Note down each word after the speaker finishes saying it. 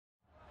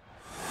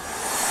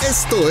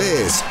Esto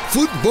es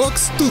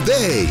Footbox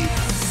Today.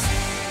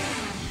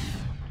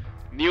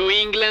 New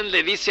England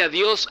le dice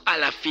adiós a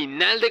la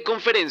final de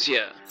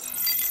conferencia.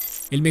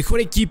 El mejor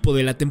equipo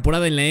de la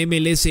temporada en la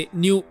MLS,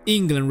 New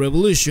England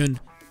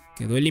Revolution,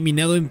 quedó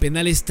eliminado en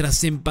penales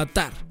tras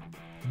empatar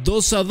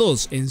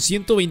 2-2 en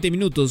 120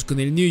 minutos con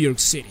el New York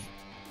City.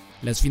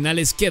 Las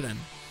finales quedan: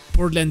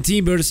 Portland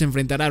Timbers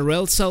enfrentará a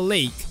Real Salt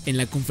Lake en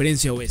la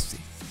conferencia oeste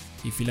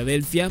y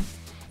Filadelfia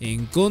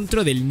en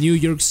contra del New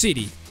York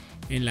City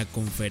en la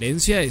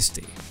conferencia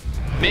este.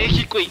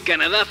 México y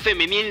Canadá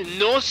femenil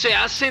no se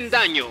hacen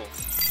daño.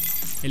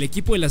 El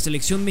equipo de la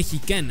selección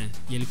mexicana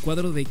y el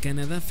cuadro de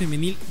Canadá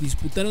femenil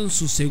disputaron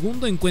su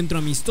segundo encuentro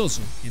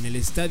amistoso en el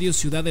Estadio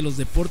Ciudad de los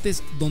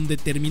Deportes, donde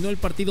terminó el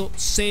partido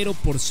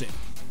 0-0.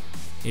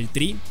 El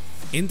Tri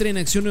entra en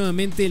acción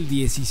nuevamente el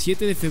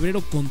 17 de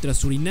febrero contra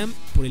Surinam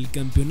por el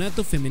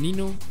campeonato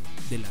femenino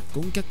de la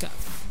CONCACAF.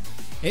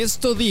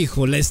 Esto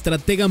dijo la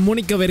estratega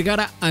Mónica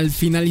Vergara al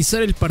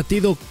finalizar el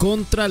partido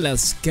contra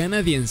las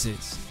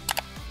canadienses.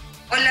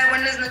 Hola,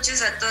 buenas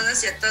noches a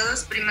todas y a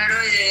todos. Primero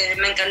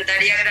me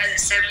encantaría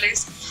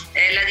agradecerles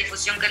la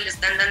difusión que le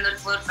están dando al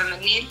fútbol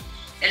femenil,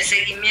 el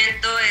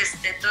seguimiento,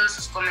 todos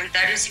sus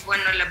comentarios y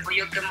bueno, el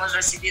apoyo que hemos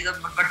recibido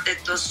por parte de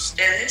todos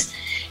ustedes.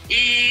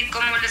 Y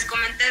como les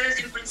comenté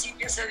desde un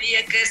principio,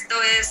 sabía que esto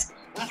es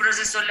un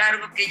proceso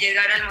largo, que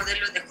llegar al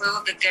modelo de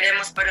juego que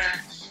queremos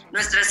para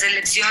nuestra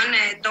selección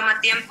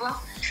toma tiempo.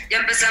 Ya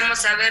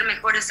empezamos a ver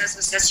mejores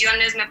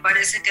asociaciones, me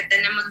parece que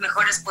tenemos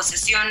mejores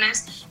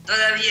posesiones,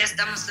 todavía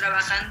estamos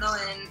trabajando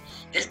en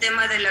el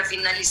tema de la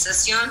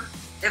finalización.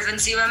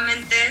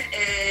 Defensivamente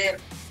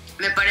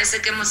me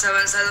parece que hemos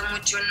avanzado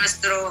mucho en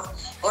nuestro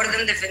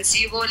orden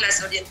defensivo,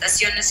 las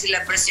orientaciones y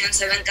la presión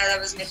se ven cada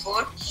vez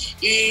mejor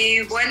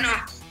y bueno,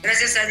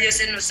 gracias a Dios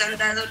se nos han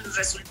dado los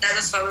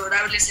resultados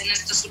favorables en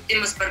estos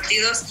últimos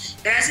partidos,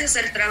 gracias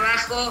al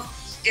trabajo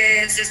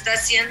que se está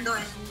haciendo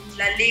en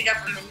la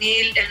liga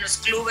femenil, en los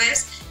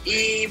clubes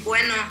y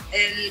bueno,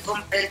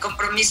 el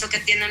compromiso que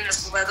tienen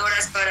las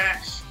jugadoras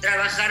para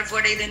trabajar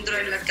fuera y dentro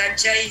de la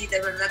cancha y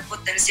de verdad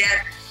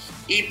potenciar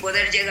y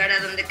poder llegar a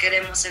donde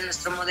queremos en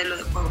nuestro modelo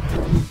de juego.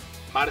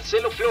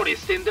 Marcelo Flores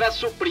tendrá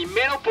su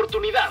primera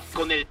oportunidad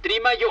con el Tri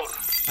Mayor.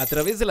 A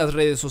través de las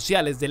redes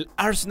sociales del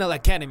Arsenal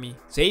Academy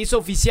se hizo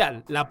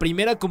oficial la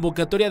primera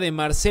convocatoria de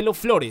Marcelo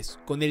Flores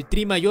con el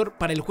Tri Mayor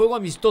para el juego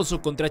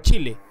amistoso contra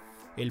Chile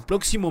el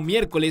próximo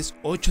miércoles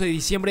 8 de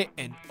diciembre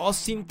en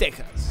Austin,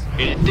 Texas.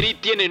 El Tri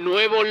tiene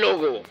nuevo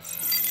logo.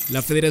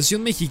 La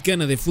Federación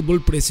Mexicana de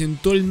Fútbol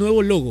presentó el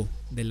nuevo logo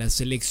de la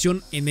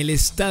selección en el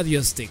Estadio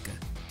Azteca.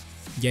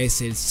 Ya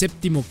es el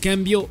séptimo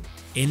cambio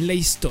en la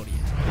historia.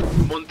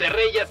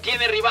 Monterrey ya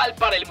tiene rival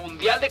para el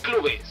Mundial de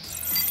Clubes.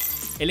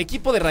 El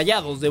equipo de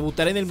Rayados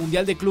debutará en el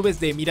Mundial de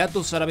Clubes de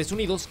Emiratos Árabes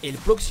Unidos el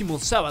próximo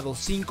sábado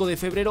 5 de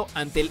febrero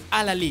ante el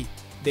Al-Ahly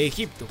de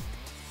Egipto.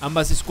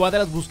 Ambas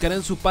escuadras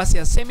buscarán su pase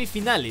a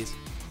semifinales,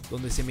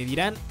 donde se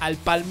medirán al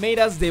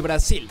Palmeiras de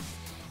Brasil,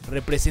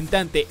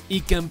 representante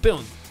y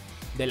campeón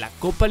de la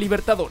Copa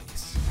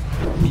Libertadores.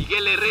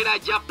 Miguel Herrera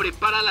ya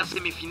prepara la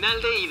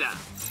semifinal de ida.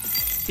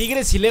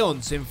 Tigres y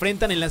León se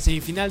enfrentan en la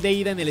semifinal de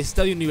ida en el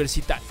Estadio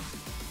Universitario.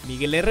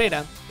 Miguel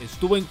Herrera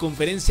estuvo en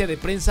conferencia de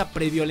prensa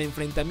previo al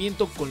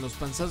enfrentamiento con los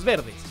Panzas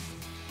Verdes.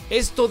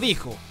 Esto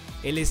dijo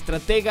el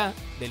estratega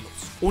de los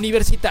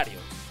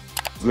universitarios.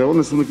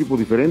 León es un equipo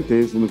diferente,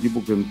 es un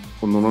equipo que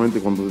normalmente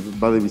cuando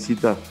va de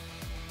visita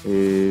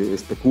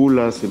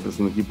especula, siempre es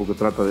un equipo que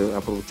trata de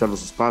aprovechar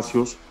los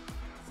espacios,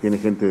 tiene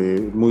gente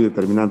muy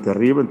determinante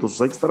arriba, entonces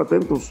hay que estar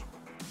atentos.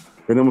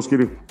 Tenemos que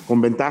ir con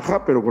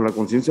ventaja, pero con la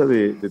conciencia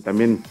de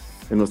también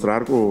en nuestro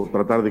arco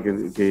tratar de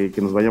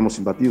que nos vayamos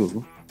imbatidos,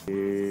 ¿no?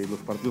 Los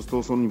partidos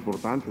todos son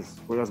importantes,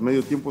 juegas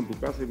medio tiempo en tu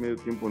casa y medio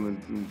tiempo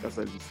en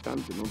casa del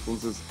visitante, ¿no?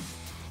 Entonces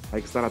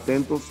hay que estar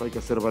atentos, hay que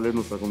hacer valer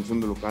nuestra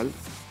condición de local.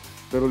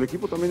 Pero el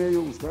equipo también ha ido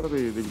a buscar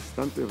de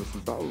visitante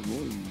resultados, ¿no?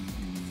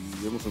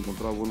 Y hemos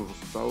encontrado buenos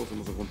resultados,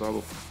 hemos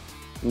encontrado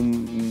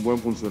un buen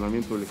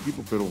funcionamiento del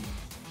equipo, pero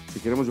si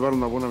queremos llevar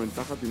una buena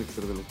ventaja tiene que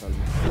ser de local,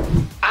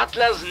 ¿no?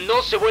 Atlas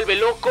no se vuelve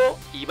loco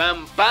y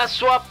van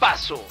paso a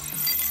paso.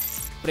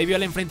 Previo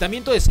al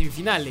enfrentamiento de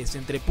semifinales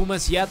entre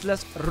Pumas y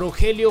Atlas,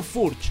 Rogelio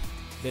Furch,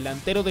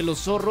 delantero de los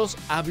Zorros,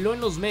 habló en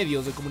los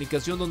medios de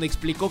comunicación donde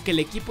explicó que el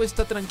equipo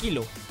está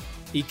tranquilo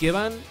y que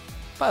van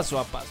paso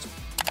a paso.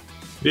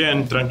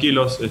 Bien,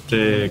 tranquilos,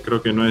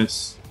 creo que no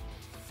es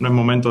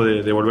momento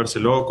de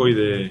volverse loco y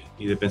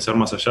de pensar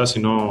más allá,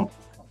 sino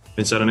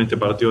pensar en este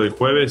partido del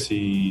jueves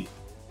y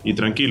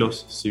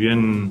tranquilos. Si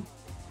bien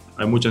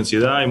hay mucha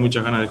ansiedad, hay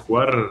muchas ganas de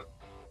jugar,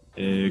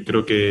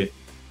 creo que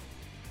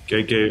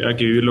hay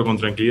que vivirlo con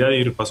tranquilidad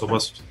e ir paso a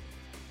paso.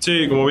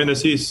 Sí, como bien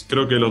decís,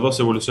 creo que los dos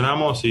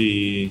evolucionamos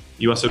y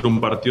iba a ser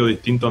un partido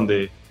distinto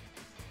donde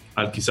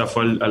quizás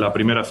fue a la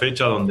primera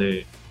fecha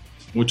donde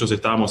muchos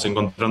estábamos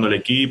encontrando el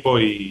equipo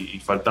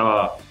y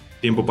faltaba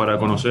tiempo para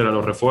conocer a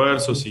los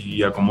refuerzos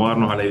y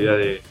acomodarnos a la idea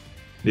de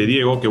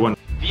Diego, que bueno.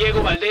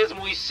 Diego Valdés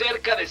muy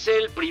cerca de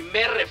ser el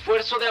primer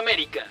refuerzo de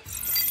América.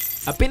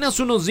 Apenas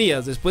unos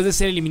días después de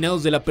ser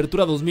eliminados de la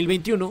Apertura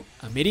 2021,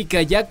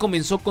 América ya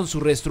comenzó con su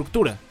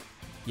reestructura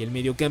y el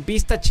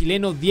mediocampista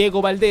chileno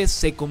Diego Valdés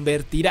se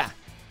convertirá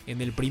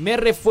en el primer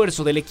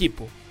refuerzo del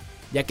equipo,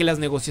 ya que las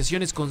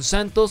negociaciones con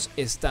Santos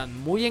están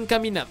muy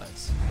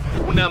encaminadas.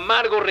 Un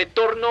amargo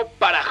retorno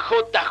para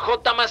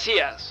JJ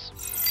Macías.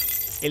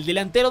 El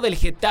delantero del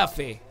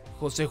Getafe,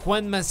 José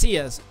Juan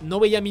Macías, no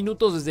veía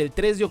minutos desde el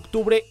 3 de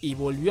octubre y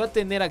volvió a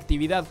tener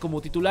actividad como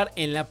titular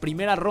en la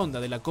primera ronda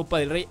de la Copa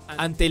del Rey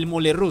ante el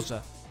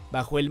Molerrusa,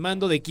 bajo el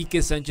mando de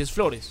Quique Sánchez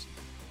Flores.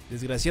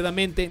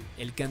 Desgraciadamente,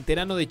 el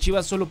canterano de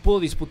Chivas solo pudo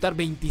disputar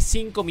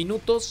 25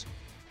 minutos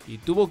y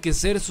tuvo que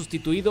ser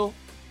sustituido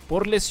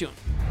por lesión.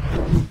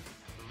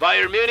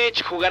 Bayern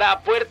Múnich jugará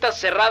a puerta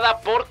cerrada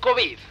por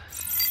COVID.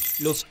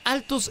 Los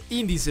altos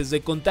índices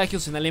de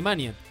contagios en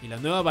Alemania y la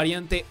nueva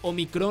variante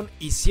Omicron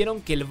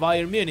hicieron que el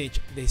Bayern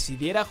Múnich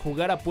decidiera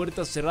jugar a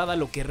puerta cerrada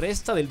lo que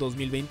resta del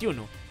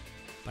 2021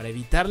 para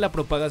evitar la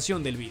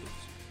propagación del virus.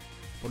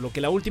 Por lo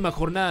que la última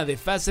jornada de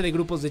fase de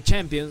grupos de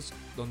Champions,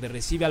 donde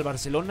recibe al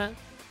Barcelona,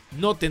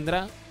 no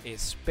tendrá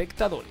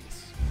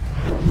espectadores.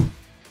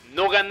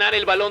 No ganar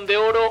el Balón de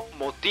Oro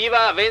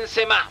motiva a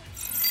Benzema.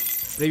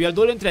 Previo al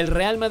duelo entre el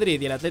Real Madrid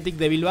y el Athletic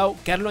de Bilbao,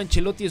 Carlo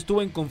Ancelotti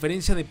estuvo en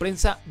conferencia de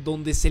prensa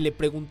donde se le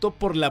preguntó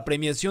por la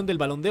premiación del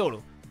Balón de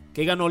Oro,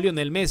 que ganó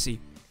Lionel Messi,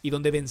 y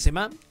donde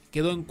Benzema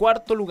quedó en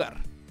cuarto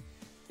lugar.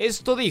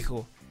 Esto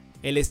dijo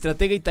el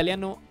estratega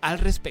italiano al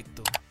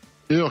respecto.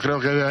 Yo creo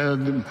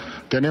que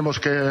tenemos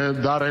que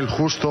dar el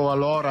justo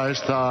valor a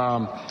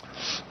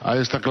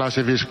esta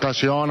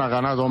clasificación. Ha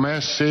ganado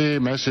Messi,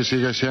 Messi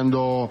sigue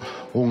siendo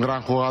un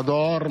gran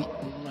jugador.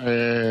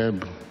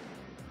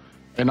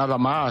 Y nada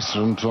más.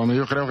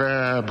 Yo creo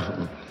que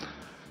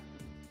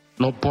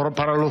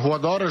para los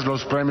jugadores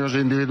los premios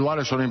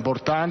individuales son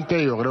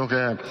importantes. Yo creo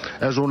que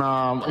es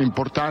una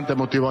importante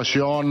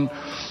motivación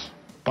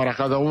para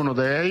cada uno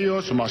de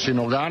ellos, pero si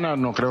no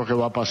ganan no creo que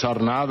va a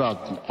pasar nada.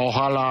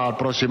 Ojalá el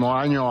próximo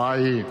año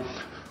hay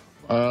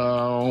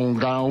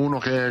uno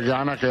que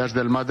gana, que es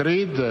del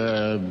Madrid.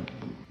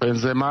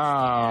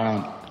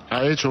 Benzema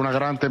ha hecho una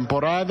gran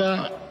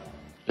temporada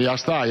y ya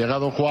está, ha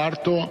llegado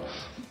cuarto.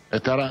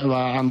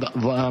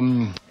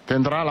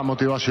 Tendrá la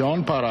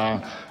motivación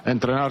para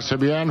entrenarse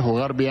bien,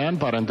 jugar bien,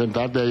 para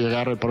intentar de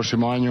llegar el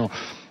próximo año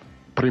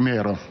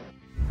primero.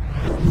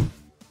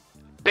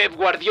 Pep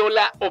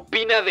Guardiola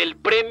opina del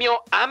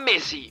premio a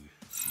Messi.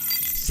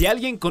 Si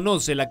alguien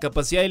conoce la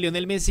capacidad de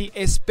Lionel Messi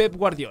es Pep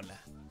Guardiola,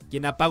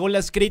 quien apagó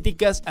las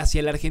críticas hacia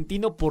el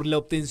argentino por la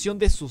obtención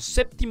de su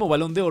 7º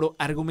Balón de Oro,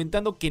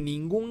 argumentando que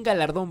ningún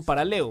galardón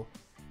para Leo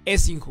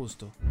es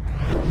injusto.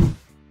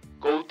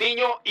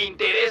 Coutinho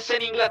interesa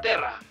en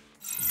Inglaterra.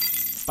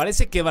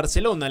 Parece que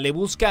Barcelona le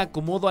busca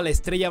acomodo a la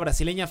estrella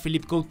brasileña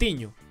Philippe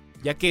Coutinho,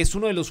 ya que es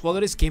uno de los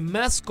jugadores que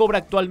más cobra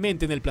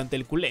actualmente en el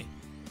plantel culé.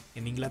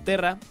 En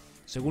Inglaterra,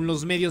 según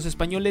los medios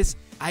españoles,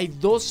 hay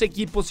 2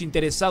 equipos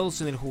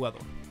interesados en el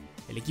jugador: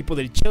 el equipo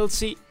del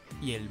Chelsea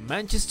y el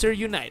Manchester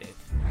United.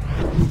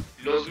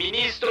 Los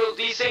ministros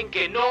dicen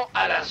que no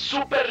a la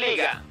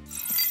Superliga.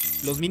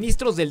 Los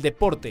ministros del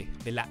deporte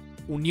de la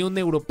Unión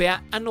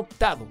Europea han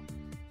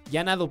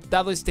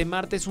adoptado este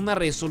martes una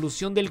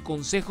resolución del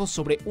Consejo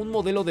sobre un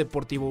modelo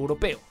deportivo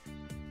europeo.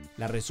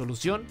 La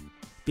resolución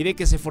pide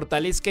que se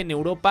fortalezca en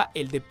Europa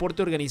el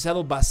deporte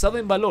organizado basado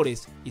en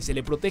valores y se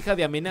le proteja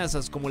de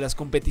amenazas como las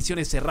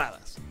competiciones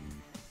cerradas,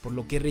 por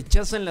lo que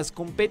rechazan las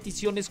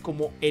competiciones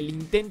como el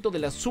intento de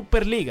la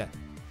Superliga,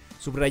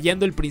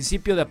 subrayando el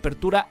principio de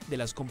apertura de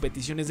las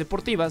competiciones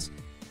deportivas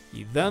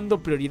y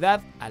dando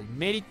prioridad al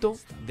mérito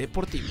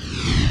deportivo.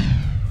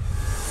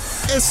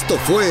 Esto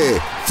fue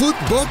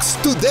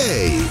Footbox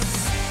Today.